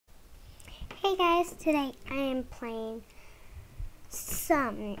Hey guys, today I am playing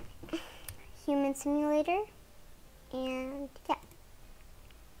some human simulator, and yeah.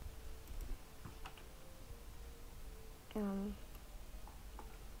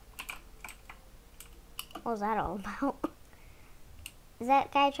 What was that all about? Is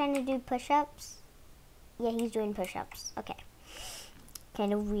that guy trying to do push-ups? Yeah, he's doing push-ups. Okay.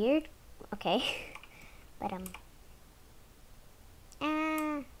 Kind of weird. Okay. But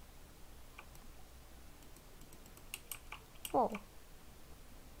whoa.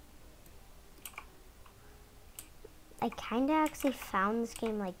 I kind of actually found this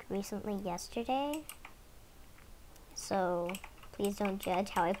game like recently yesterday. So please don't judge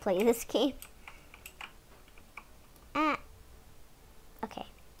how I play this game. Okay.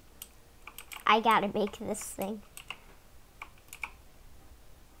 I gotta make this thing.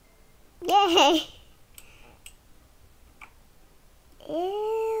 Yay!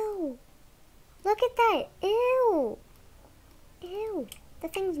 Ew! Look at that! Ew! Ew! The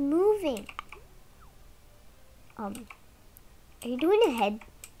thing's moving. Are you doing a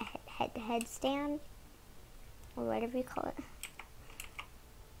headstand? Or whatever you call it.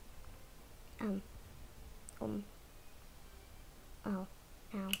 Oh, ow.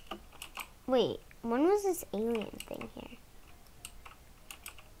 Wait, when was this alien thing here?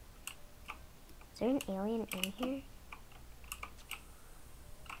 Is there an alien in here?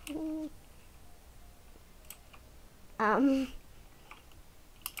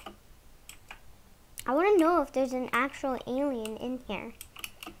 I want to know if there's an actual alien in here.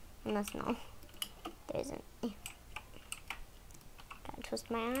 Unless no, there isn't. Gotta twist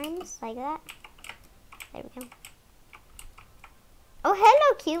my arms like that. There we go. Oh,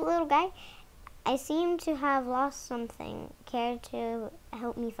 hello, cute little guy. I seem to have lost something. Care to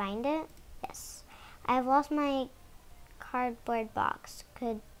help me find it? Yes. I have lost my cardboard box.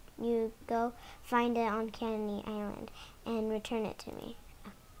 Could you go find it on Candy Island and return it to me?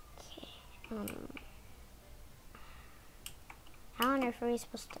 Okay. How on earth are we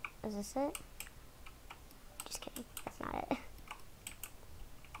supposed to... Is this it? Just kidding. That's not it.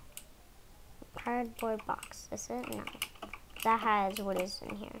 Cardboard box. Is it? No. That has what is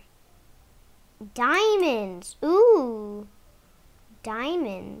in here. Diamonds! Ooh!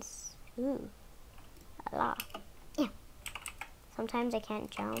 Diamonds. Ooh. La. Yeah. Sometimes I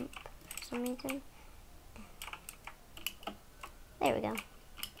can't jump for some reason. There we go.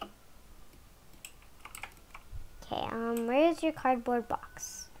 Okay, where's your cardboard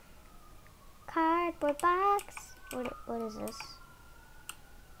box? Cardboard box? What is this?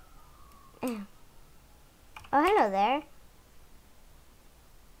 Oh, hello there.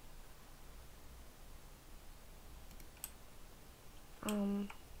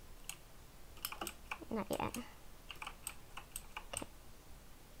 Not yet. Okay.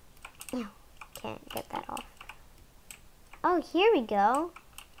 No, can't get that off. Oh, here we go.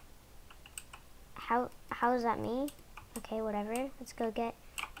 How is that me? Okay, whatever. Let's go get.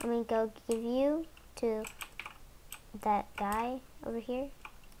 Let me go give you to that guy over here.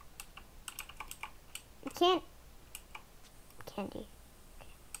 Can't. Candy.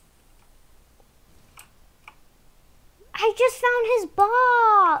 Okay. I just found his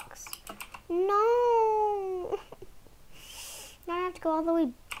box. No. Now I have to go all the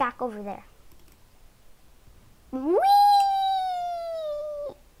way back over there. Whee!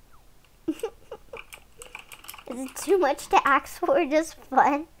 Is it too much to ask for? Just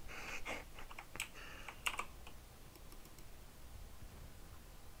fun.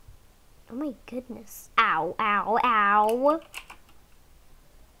 Oh my goodness. Ow, ow, ow.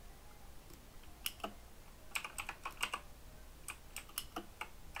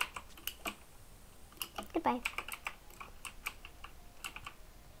 Goodbye.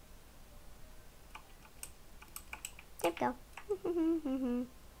 There we go.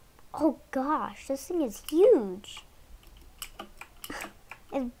 Oh gosh, this thing is huge.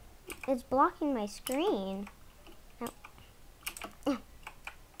 It's blocking my screen.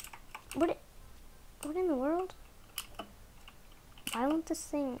 What in the world? Why won't this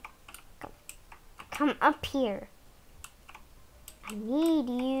thing come up here? I need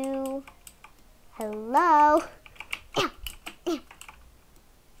you. Hello.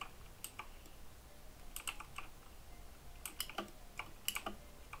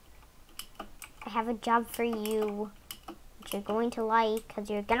 I have a job for you, which you're going to like, because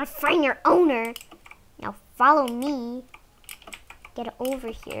you're going to find your owner. Now follow me. Get over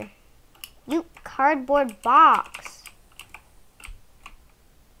here. You cardboard box.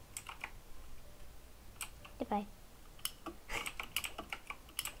 Goodbye.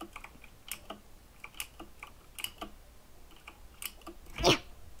 Yeah.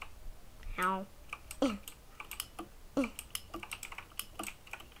 Ow.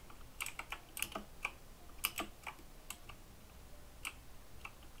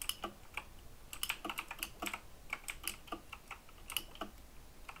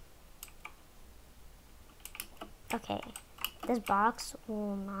 Okay, this box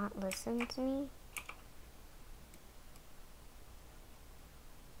will not listen to me.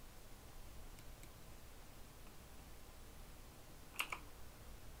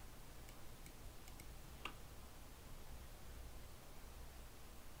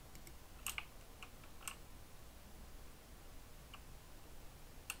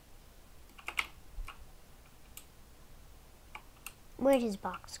 Where'd his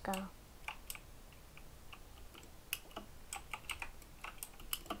box go?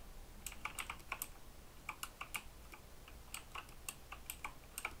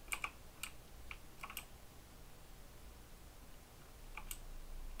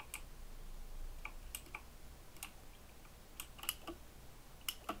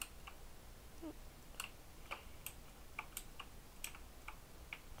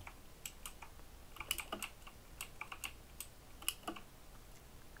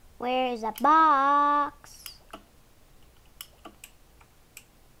 Where is that box?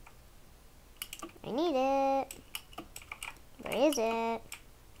 I need it. Where is it?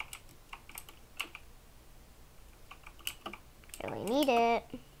 I really need it.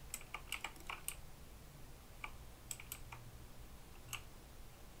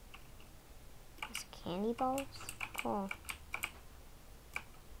 These candy balls? Cool.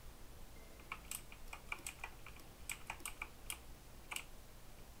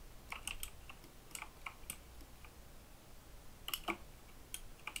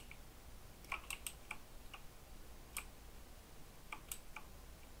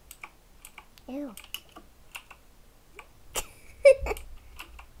 Ew.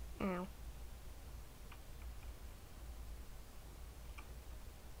 Ow.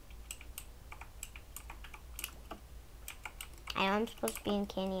 I know I'm supposed to be in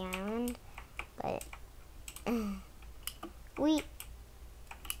Candy Island, but we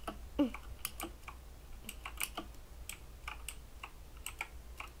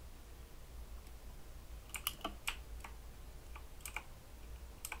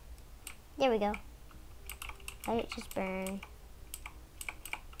there we go. Let it just burn.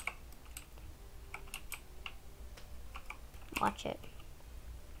 Watch it.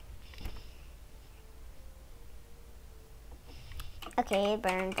 Okay, it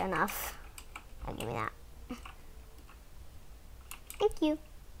burned enough. I'll give me that. Thank you.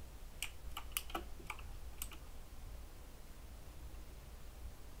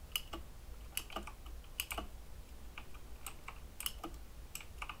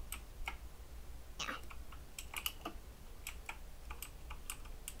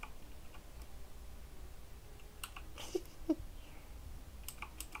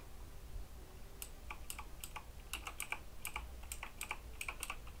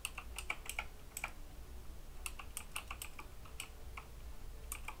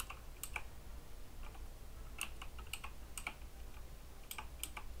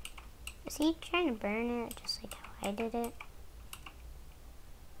 Is he trying to burn it just like how I did it?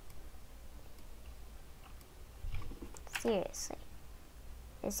 Seriously.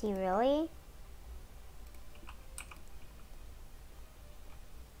 Is he really?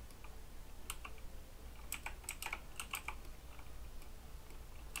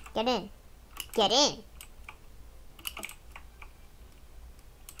 Get in. Get in.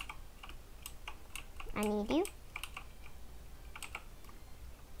 I need you.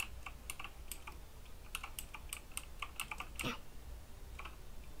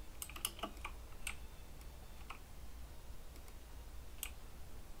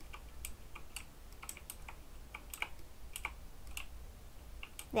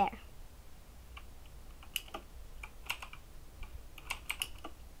 There.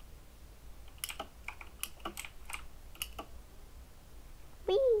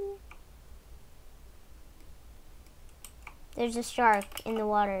 Whee! There's a shark in the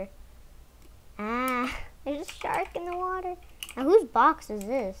water. Ah, there's a shark in the water. Now whose box is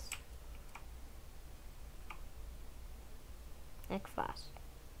this? Nick Frost.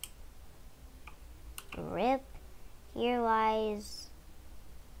 Rip. Here lies...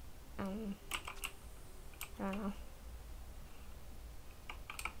 I don't know.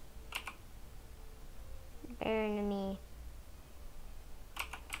 Burn me.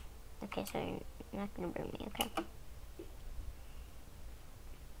 Okay, so you're not gonna burn me, okay.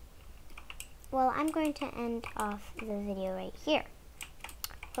 Well, I'm going to end off the video right here.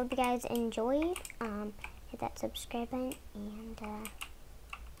 Hope you guys enjoyed. Hit that subscribe button and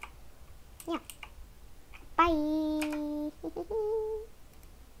yeah. Bye.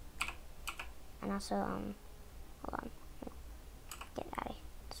 And also, hold on. Get out of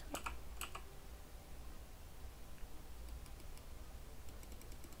this way.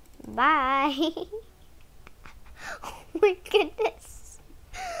 Bye. my goodness.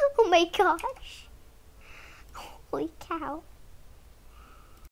 Oh my gosh. Holy cow.